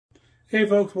Hey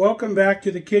folks, welcome back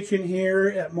to the kitchen here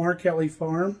at Mark Kelly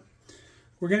Farm.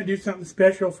 We're going to do something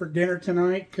special for dinner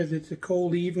tonight because it's a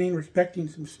cold evening. We're expecting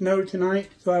some snow tonight,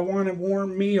 so I want a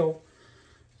warm meal.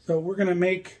 So we're going to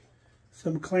make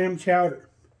some clam chowder.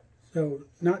 So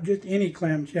not just any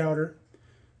clam chowder.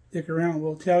 Stick around,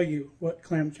 we'll tell you what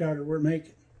clam chowder we're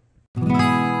making.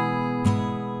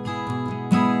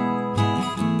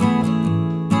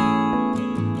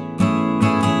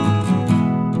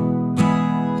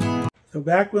 So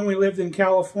back when we lived in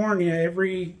California,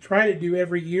 every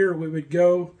year we would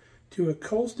go to a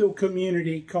coastal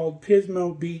community called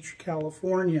Pismo Beach,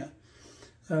 California.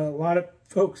 A lot of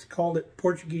folks called it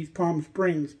Portuguese Palm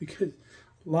Springs because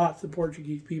lots of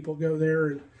Portuguese people go there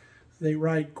and they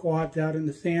ride quads out in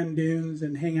the sand dunes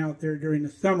and hang out there during the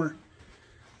summer.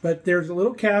 But there's a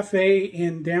little cafe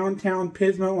in downtown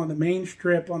Pismo on the main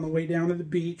strip on the way down to the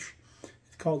beach.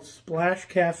 It's called Splash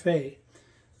Cafe.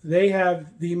 They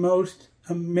have the most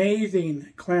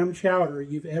amazing clam chowder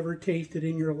you've ever tasted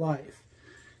in your life.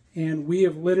 And we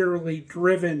have literally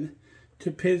driven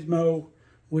to Pismo,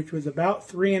 which was about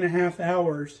 3.5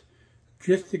 hours,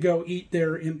 just to go eat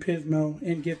there in Pismo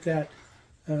and get that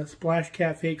Splash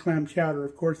Cafe clam chowder.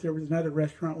 Of course, there was another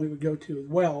restaurant we would go to as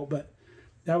well, but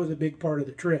that was a big part of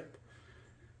the trip.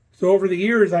 So over the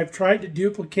years, I've tried to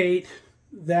duplicate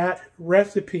that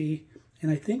recipe, and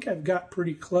I think I've got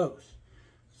pretty close.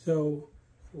 So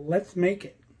let's make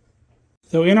it.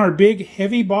 So in our big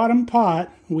heavy bottom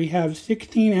pot, we have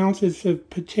 16 ounces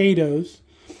of potatoes,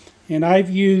 and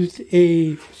I've used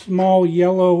a small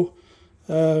yellow,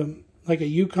 like a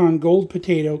Yukon Gold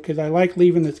potato, because I like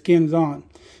leaving the skins on.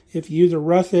 If you use a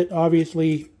russet,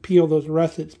 obviously peel those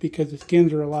russets because the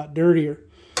skins are a lot dirtier.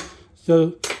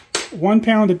 So 1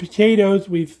 pound of potatoes,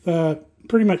 we've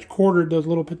pretty much quartered those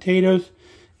little potatoes,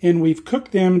 and we've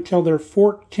cooked them until they're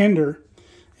fork tender.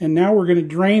 And now we're going to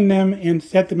drain them and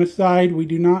set them aside. We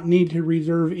do not need to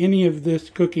reserve any of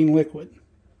this cooking liquid.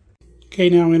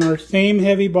 Okay, now in our same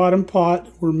heavy bottom pot,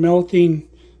 we're melting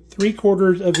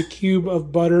 3/4 of a cube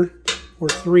of butter, or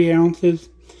 3 ounces.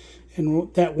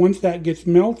 And once that gets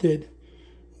melted,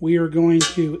 we are going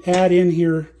to add in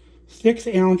here 6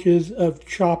 ounces of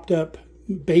chopped up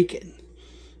bacon.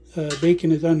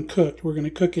 Bacon is uncooked. We're going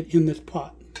to cook it in this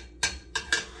pot.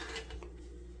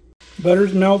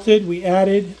 Butter's melted. We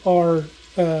added our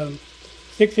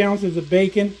 6 ounces of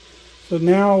bacon. So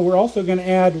now we're also going to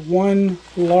add 1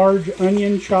 large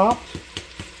onion chopped,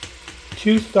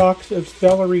 2 stalks of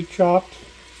celery chopped,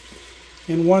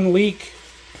 and 1 leek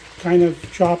kind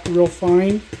of chopped real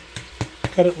fine.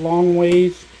 Cut it long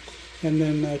ways and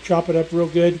then chop it up real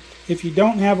good. If you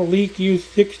don't have a leek, use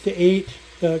 6 to 8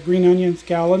 green onion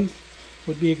scallions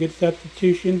would be a good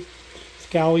substitution.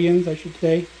 Scallions, I should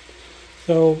say.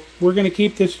 So we're going to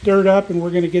keep this stirred up and we're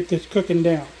going to get this cooking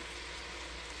down.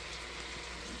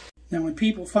 Now when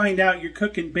people find out you're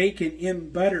cooking bacon in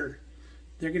butter,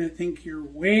 they're going to think you're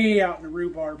way out in the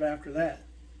rhubarb after that.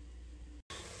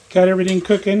 Got everything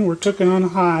cooking. We're cooking on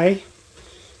high.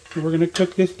 And we're going to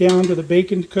cook this down till the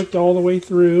bacon's cooked all the way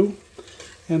through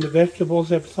and the vegetables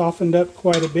have softened up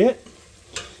quite a bit.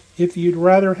 If you'd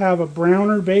rather have a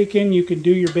browner bacon, you can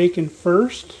do your bacon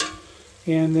first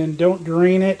and then don't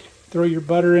drain it. Throw your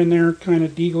butter in there, kind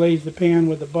of deglaze the pan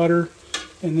with the butter,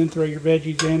 and then throw your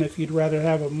veggies in if you'd rather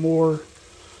have a more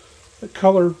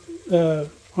color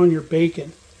on your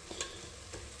bacon.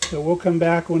 So we'll come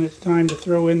back when it's time to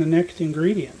throw in the next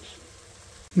ingredients.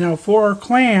 Now for our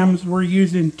clams, we're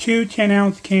using 2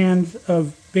 10-ounce cans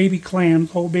of baby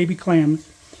clams, whole baby clams.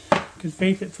 Because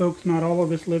face it folks, not all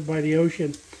of us live by the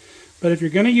ocean. But if you're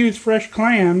going to use fresh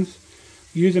clams,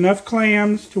 use enough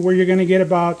clams to where you're going to get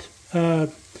about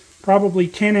probably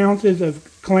 10 ounces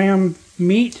of clam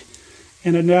meat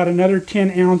and about another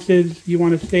 10 ounces you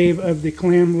want to save of the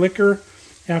clam liquor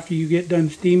after you get done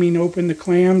steaming open the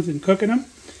clams and cooking them.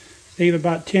 Save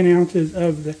about 10 ounces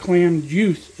of the clam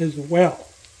juice as well.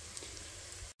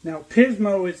 Now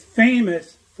Pismo is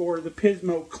famous for the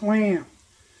Pismo clam,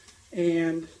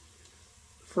 and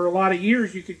for a lot of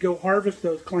years you could go harvest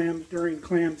those clams during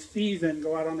clam season,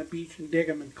 go out on the beach and dig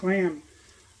them and clam.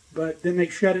 But then they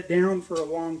shut it down for a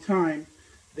long time.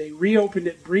 They reopened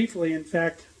it briefly. In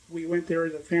fact, we went there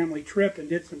as a family trip and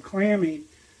did some clamming,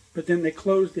 but then they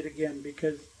closed it again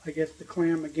because I guess the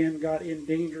clam again got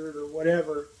endangered or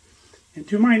whatever. And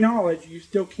to my knowledge, you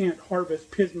still can't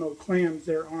harvest Pismo clams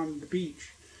there on the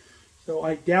beach. So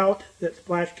I doubt that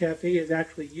Splash Cafe is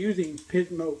actually using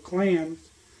Pismo clams,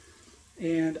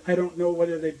 and I don't know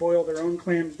whether they boil their own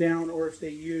clams down or if they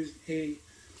use a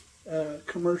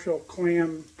commercial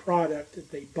clam product that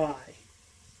they buy.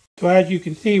 So as you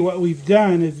can see, what we've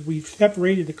done is we've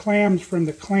separated the clams from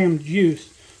the clam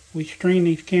juice. We strain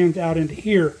these cans out into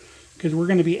here because we're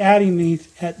going to be adding these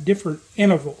at different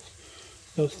intervals.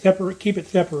 So keep it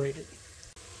separated.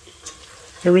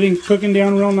 Everything's cooking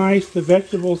down real nice. The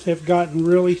vegetables have gotten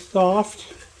really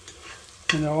soft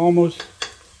and they'll almost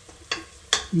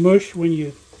mush when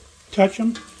you touch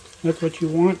them. That's what you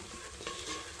want.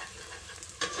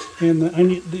 And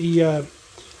the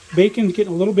bacon's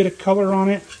getting a little bit of color on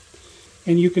it.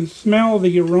 And you can smell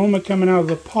the aroma coming out of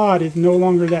the pot is no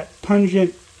longer that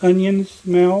pungent onion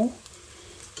smell.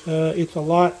 It's a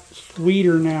lot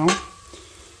sweeter now.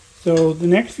 So the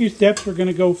next few steps are going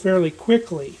to go fairly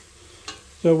quickly.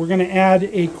 So we're going to add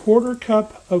a 1/4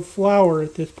 cup of flour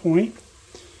at this point.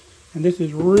 And this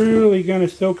is really going to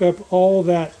soak up all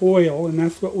that oil, and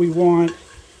that's what we want.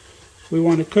 We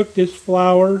want to cook this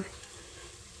flour,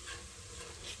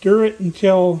 stir it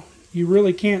until you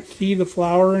really can't see the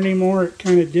flour anymore. It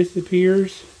kind of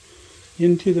disappears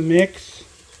into the mix.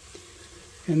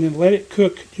 And then let it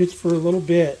cook just for a little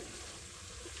bit.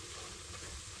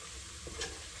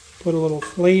 Put a little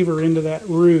flavor into that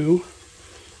roux.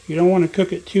 You don't want to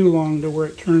cook it too long to where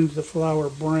it turns the flour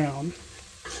brown.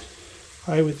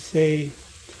 I would say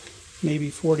maybe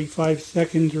 45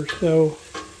 seconds or so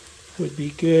would be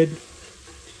good.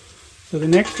 So the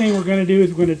next thing we're going to do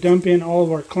is we're going to dump in all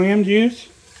of our clam juice.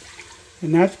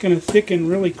 And that's going to thicken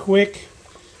really quick.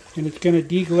 And it's going to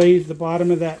deglaze the bottom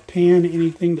of that pan,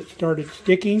 anything that started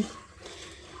sticking.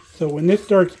 So when this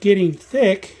starts getting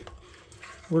thick,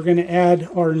 we're going to add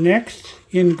our next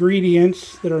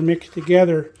ingredients that are mixed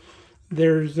together.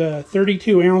 There's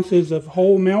 32 ounces of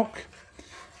whole milk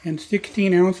and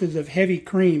 16 ounces of heavy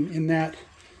cream in that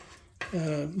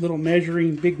little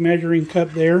big measuring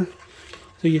cup there.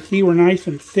 So you see we're nice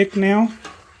and thick now.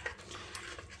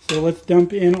 So let's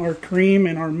dump in our cream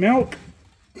and our milk.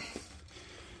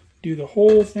 Do the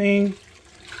whole thing.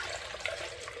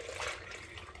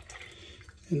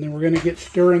 And then we're going to get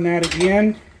stirring that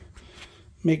again.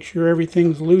 Make sure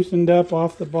everything's loosened up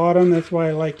off the bottom. That's why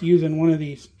I like using one of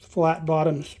these flat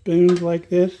bottom spoons like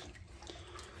this.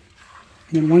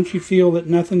 And then once you feel that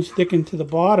nothing's sticking to the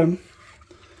bottom,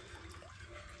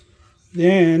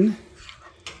 then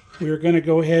we're going to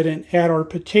go ahead and add our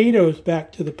potatoes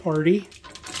back to the party.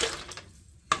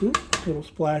 Oops, little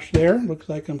splash there. Looks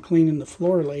like I'm cleaning the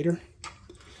floor later.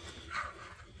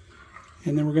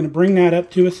 And then we're going to bring that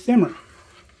up to a simmer.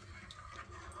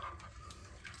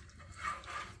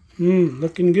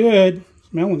 Looking good.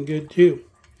 Smelling good too.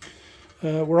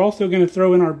 We're also going to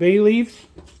throw in our bay leaves.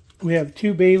 We have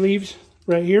 2 bay leaves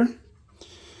right here.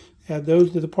 Add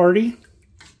those to the party.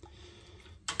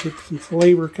 Get some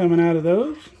flavor coming out of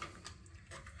those.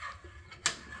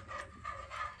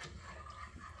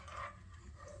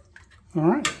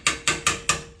 Alright.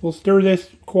 We'll stir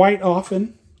this quite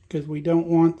often because we don't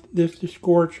want this to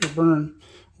scorch or burn.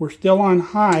 We're still on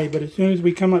high, but as soon as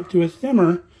we come up to a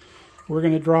simmer, we're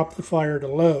going to drop the fire to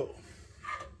low.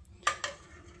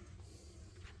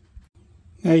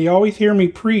 Now you always hear me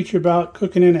preach about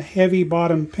cooking in a heavy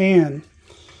bottom pan.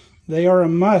 They are a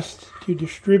must to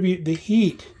distribute the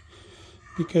heat,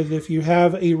 because if you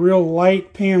have a real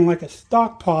light pan like a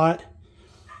stock pot,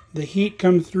 the heat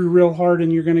comes through real hard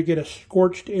and you're going to get a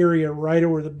scorched area right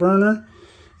over the burner,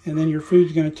 and then your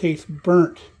food's going to taste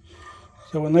burnt.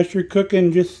 So unless you're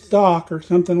cooking just stock or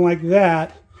something like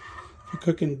that, if you're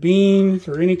cooking beans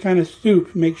or any kind of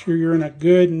soup, make sure you're in a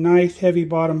good, nice, heavy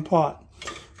bottom pot.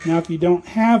 Now if you don't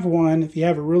have one, if you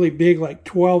have a really big like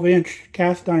 12-inch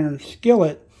cast iron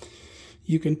skillet,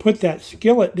 you can put that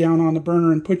skillet down on the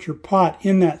burner and put your pot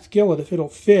in that skillet if it'll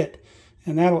fit.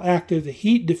 And that'll act as a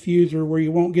heat diffuser where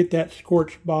you won't get that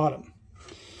scorched bottom.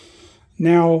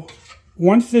 Now,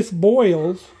 once this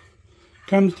boils,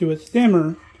 comes to a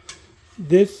simmer,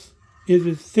 this is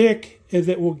as thick as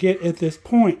it will get at this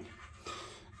point.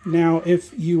 Now,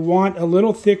 if you want a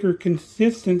little thicker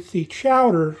consistency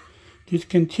chowder, just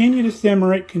continue to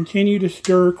simmer it, continue to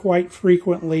stir quite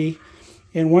frequently,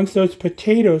 and once those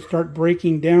potatoes start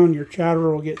breaking down, your chowder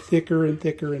will get thicker and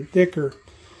thicker and thicker.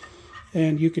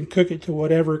 And you can cook it to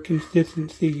whatever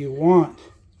consistency you want.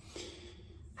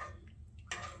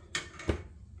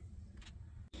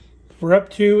 We're up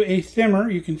to a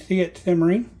simmer. You can see it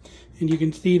simmering. And you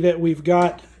can see that we've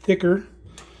got thicker,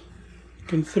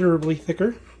 considerably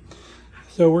thicker.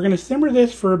 So we're going to simmer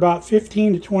this for about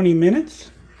 15 to 20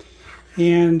 minutes.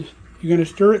 And you're going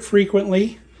to stir it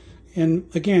frequently.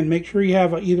 And again, make sure you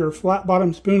have either a flat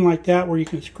bottom spoon like that where you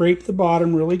can scrape the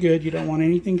bottom really good. You don't want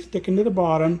anything sticking to the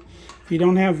bottom. If you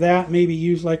don't have that, maybe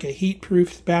use like a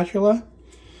heat-proof spatula.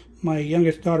 My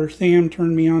youngest daughter, Sam,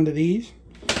 turned me on to these.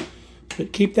 But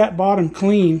But keep that bottom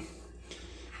clean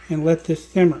and let this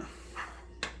simmer.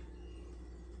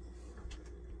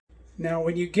 Now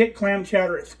when you get clam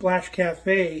chowder at Splash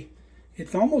Cafe,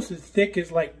 it's almost as thick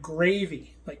as like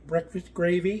gravy, like breakfast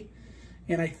gravy.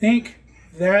 And I think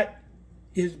that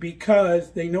is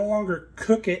because they no longer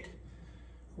cook it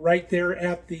right there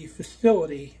at the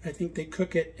facility. I think they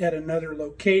cook it at another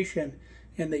location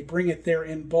and they bring it there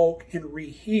in bulk and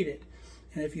reheat it.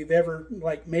 And if you've ever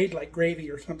made like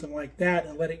gravy or something like that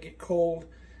and let it get cold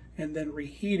and then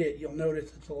reheat it, you'll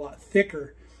notice it's a lot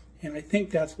thicker. And I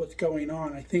think that's what's going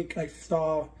on. I think I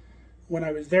saw when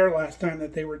I was there last time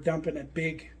that they were dumping a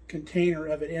big container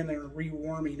of it in there and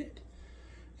rewarming it.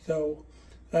 So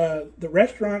the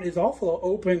restaurant is also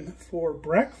open for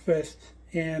breakfast,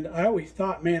 and I always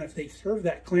thought, man, if they serve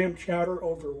that clam chowder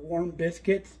over warm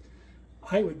biscuits,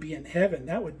 I would be in heaven.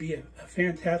 That would be a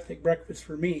fantastic breakfast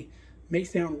for me. May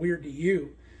sound weird to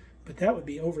you, but that would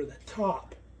be over the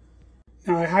top.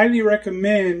 Now, I highly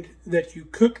recommend that you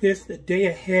cook this a day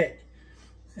ahead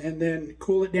and then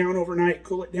cool it down overnight.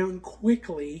 Cool it down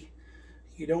quickly.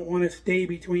 You don't want to stay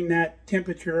between that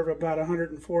temperature of about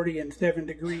 140 and 70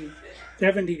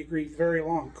 degrees very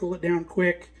long. Cool it down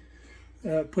quick.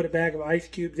 Put a bag of ice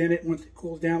cubes in it. Once it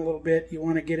cools down a little bit, you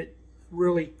want to get it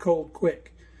really cold quick.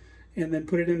 And then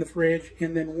put it in the fridge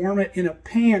and then warm it in a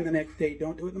pan the next day.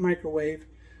 Don't do it in the microwave.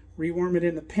 Rewarm it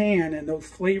in the pan and those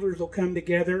flavors will come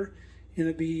together and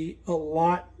it'll be a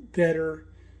lot better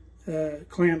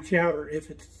clam chowder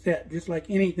if it's set. Just like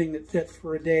anything that sets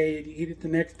for a day, if you eat it the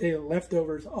next day, the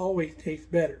leftovers always taste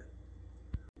better.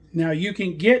 Now you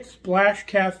can get Splash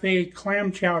Cafe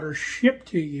clam chowder shipped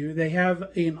to you. They have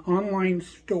an online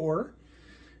store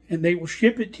and they will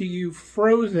ship it to you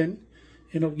frozen.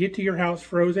 It'll get to your house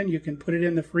frozen. You can put it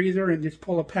in the freezer and just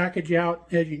pull a package out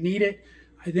as you need it.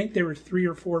 I think there was 3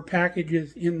 or 4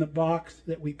 packages in the box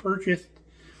that we purchased.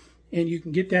 And you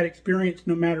can get that experience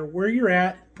no matter where you're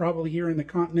at, probably here in the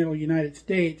continental United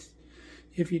States.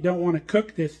 If you don't want to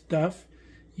cook this stuff,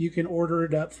 you can order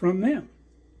it up from them.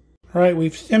 All right,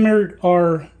 we've simmered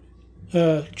our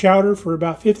chowder for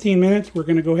about 15 minutes. We're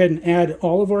going to go ahead and add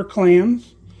all of our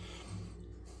clams.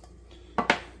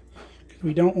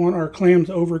 We don't want our clams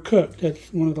overcooked.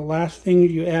 That's one of the last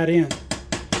things you add in.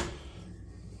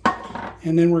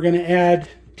 And then we're going to add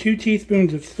 2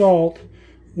 teaspoons of salt,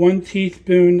 1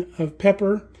 teaspoon of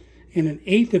pepper, and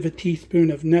 1/8 of a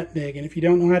teaspoon of nutmeg. And if you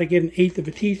don't know how to get 1/8 of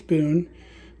a teaspoon,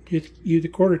 just use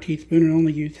 1/4 teaspoon and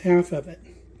only use half of it.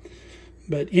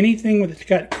 But anything that's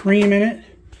got cream in it,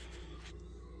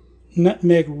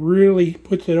 nutmeg really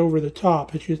puts it over the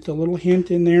top. It's just a little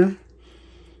hint in there.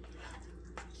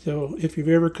 So if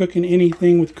you're ever cooking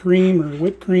anything with cream or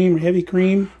whipped cream or heavy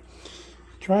cream,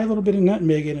 try a little bit of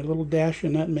nutmeg in it, a little dash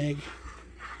of nutmeg.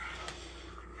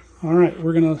 All right,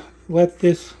 we're going to let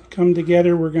this come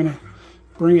together. We're going to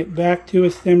bring it back to a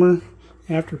simmer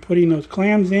after putting those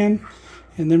clams in,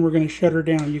 and then we're going to shut her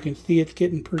down. You can see it's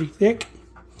getting pretty thick,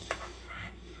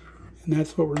 and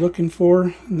that's what we're looking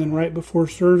for. And then right before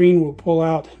serving, we'll pull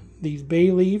out these bay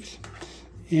leaves.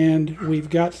 And we've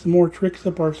got some more tricks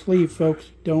up our sleeve,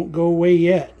 folks. Don't go away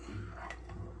yet.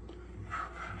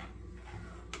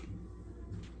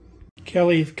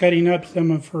 Kelly is cutting up some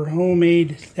of her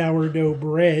homemade sourdough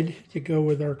bread to go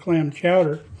with our clam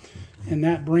chowder. And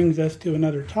that brings us to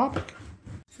another topic.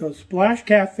 So Splash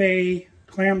Cafe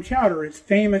clam chowder is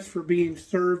famous for being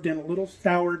served in a little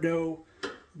sourdough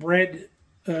bread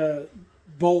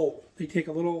bowl. They take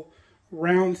a little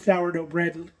round sourdough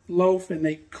bread loaf and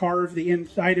they carve the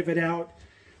inside of it out.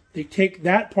 They take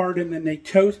that part and then they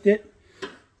toast it,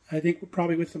 I think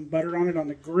probably with some butter on it on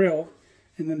the grill,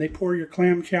 and then they pour your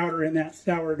clam chowder in that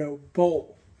sourdough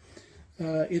bowl.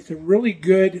 It's a really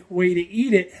good way to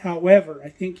eat it. However, I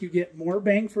think you get more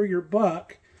bang for your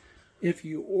buck if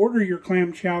you order your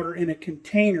clam chowder in a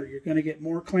container. You're going to get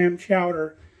more clam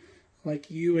chowder,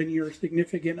 like you and your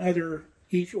significant other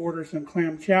each order some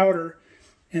clam chowder,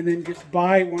 and then just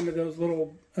buy one of those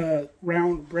little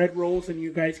round bread rolls and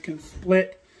you guys can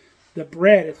split the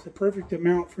bread. It's the perfect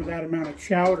amount for that amount of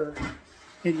chowder.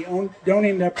 And you don't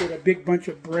end up with a big bunch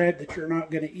of bread that you're not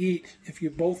going to eat if you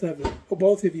both of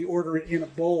you order it in a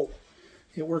bowl.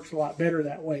 It works a lot better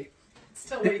that way. It's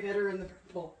still way better in the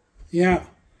bowl. Yeah.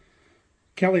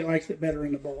 Kelly likes it better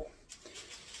in the bowl.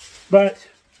 But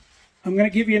I'm going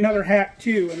to give you another hack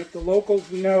too. And if the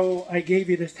locals know I gave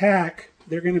you this hack,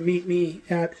 they're going to meet me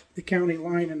at the county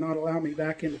line and not allow me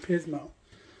back into Pismo.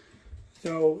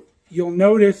 So you'll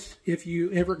notice if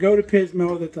you ever go to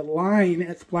Pismo that the line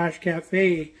at Splash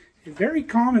Cafe is very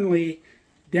commonly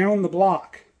down the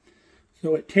block.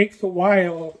 So it takes a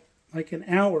while, like an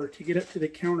hour, to get up to the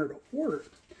counter to order.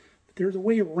 But there's a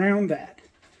way around that.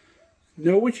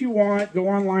 Know what you want, go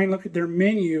online, look at their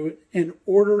menu, and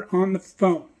order on the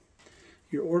phone.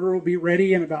 Your order will be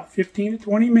ready in about 15 to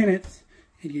 20 minutes,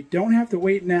 and you don't have to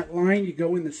wait in that line. You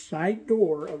go in the side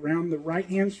door around the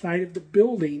right-hand side of the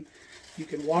building. You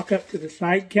can walk up to the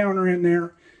side counter in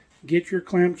there, get your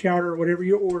clam chowder or whatever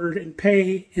you ordered, and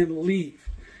pay and leave.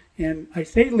 And I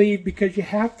say leave because you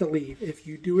have to leave. If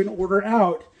you do an order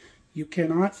out, you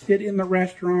cannot sit in the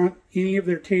restaurant, any of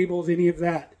their tables, any of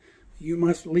that. You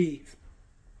must leave.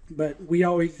 But we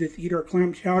always just eat our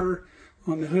clam chowder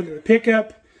on the hood of the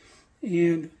pickup,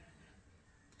 and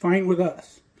fine with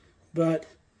us. But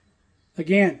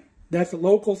again, that's a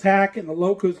locals hack, and the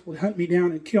locals would hunt me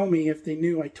down and kill me if they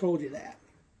knew I told you that.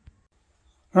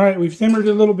 All right, we've simmered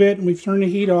it a little bit, and we've turned the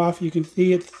heat off. You can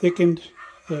see it's thickened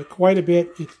quite a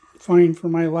bit. It's fine for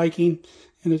my liking,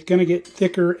 and it's going to get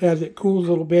thicker as it cools a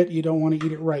little bit. You don't want to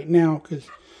eat it right now because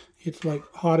it's like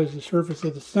hot as the surface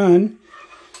of the sun.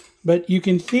 But you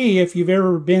can see, if you've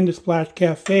ever been to Splash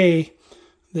Cafe,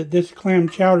 that this clam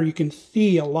chowder, you can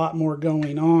see a lot more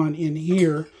going on in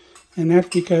here. And that's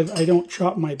because I don't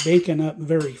chop my bacon up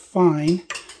very fine.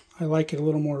 I like it a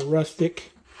little more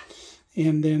rustic.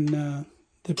 And then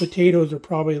the potatoes are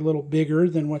probably a little bigger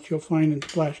than what you'll find in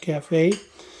Splash Cafe.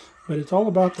 But it's all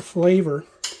about the flavor.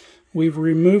 We've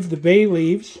removed the bay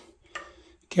leaves.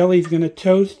 Kelly's going to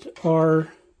toast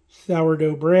our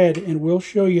sourdough bread, and we'll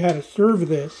show you how to serve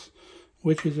this,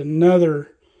 which is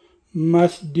another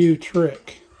must-do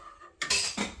trick.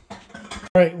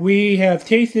 All right, we have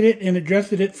tasted it and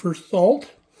adjusted it for salt.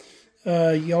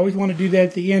 You always want to do that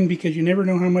at the end because you never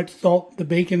know how much salt the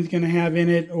bacon's going to have in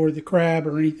it, or the crab,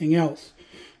 or anything else.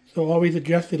 So always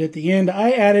adjust it at the end.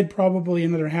 I added probably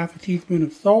another half a teaspoon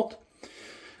of salt.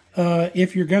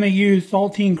 If you're going to use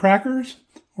saltine crackers,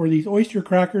 or these oyster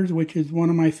crackers, which is one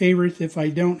of my favorites if I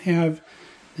don't have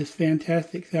this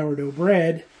fantastic sourdough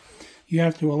bread, you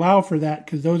have to allow for that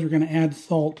because those are going to add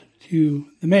salt to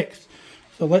the mix.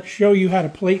 So let's show you how to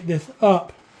plate this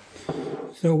up.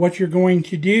 So what you're going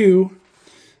to do,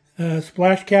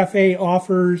 Splash Cafe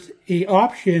offers an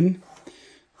option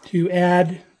to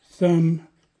add some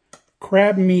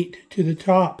crab meat to the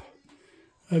top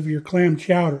of your clam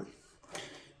chowder.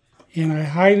 And I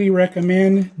highly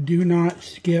recommend do not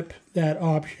skip that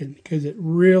option because it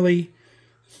really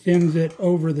sends it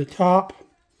over the top.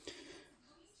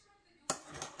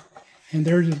 And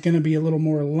theirs is going to be a little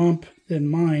more lump than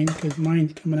mine because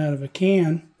mine's coming out of a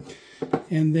can.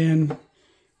 And then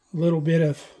a little bit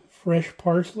of fresh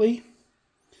parsley,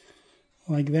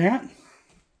 like that.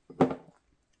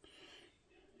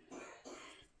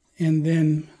 And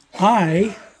then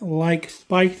I like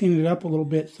spicing it up a little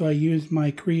bit, so I use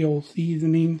my Creole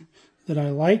seasoning that I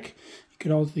like. You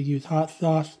could also use hot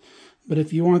sauce, but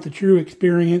if you want the true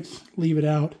experience, leave it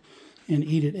out and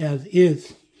eat it as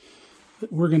is.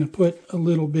 But we're going to put a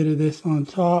little bit of this on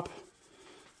top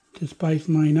to spice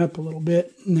mine up a little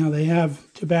bit. Now they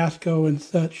have Tabasco and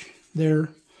such there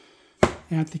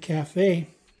at the cafe.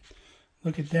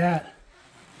 Look at that.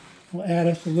 We'll add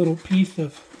us a little piece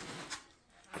of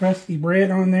crusty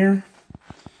bread on there.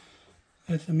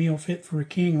 That's a meal fit for a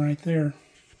king right there.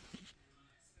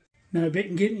 Now I've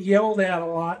been getting yelled at a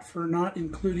lot for not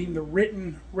including the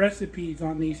written recipes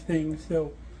on these things,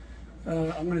 so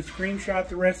I'm going to screenshot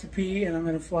the recipe and I'm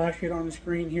going to flash it on the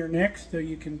screen here next, so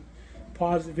you can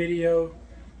pause the video,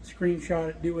 screenshot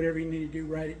it, do whatever you need to do,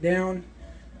 write it down.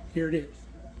 Here it is.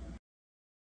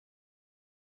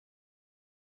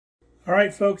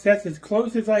 Alright folks, that's as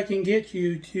close as I can get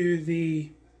you to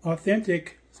the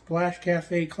authentic Splash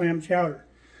Cafe clam chowder.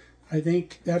 I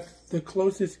think that's the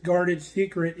closest guarded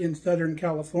secret in Southern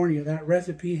California. That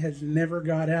recipe has never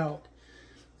got out.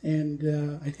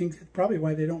 And I think that's probably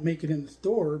why they don't make it in the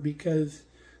store, because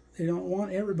they don't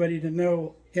want everybody to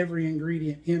know every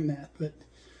ingredient in that. But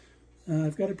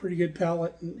I've got a pretty good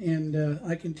palate, and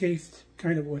I can taste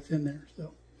kind of what's in there.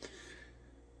 So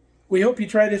we hope you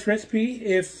try this recipe.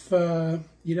 If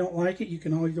you don't like it, you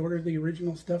can always order the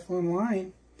original stuff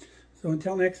online. So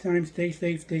until next time, stay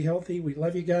safe, stay healthy. We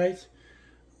love you guys.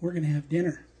 We're going to have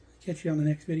dinner. Catch you on the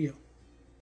next video.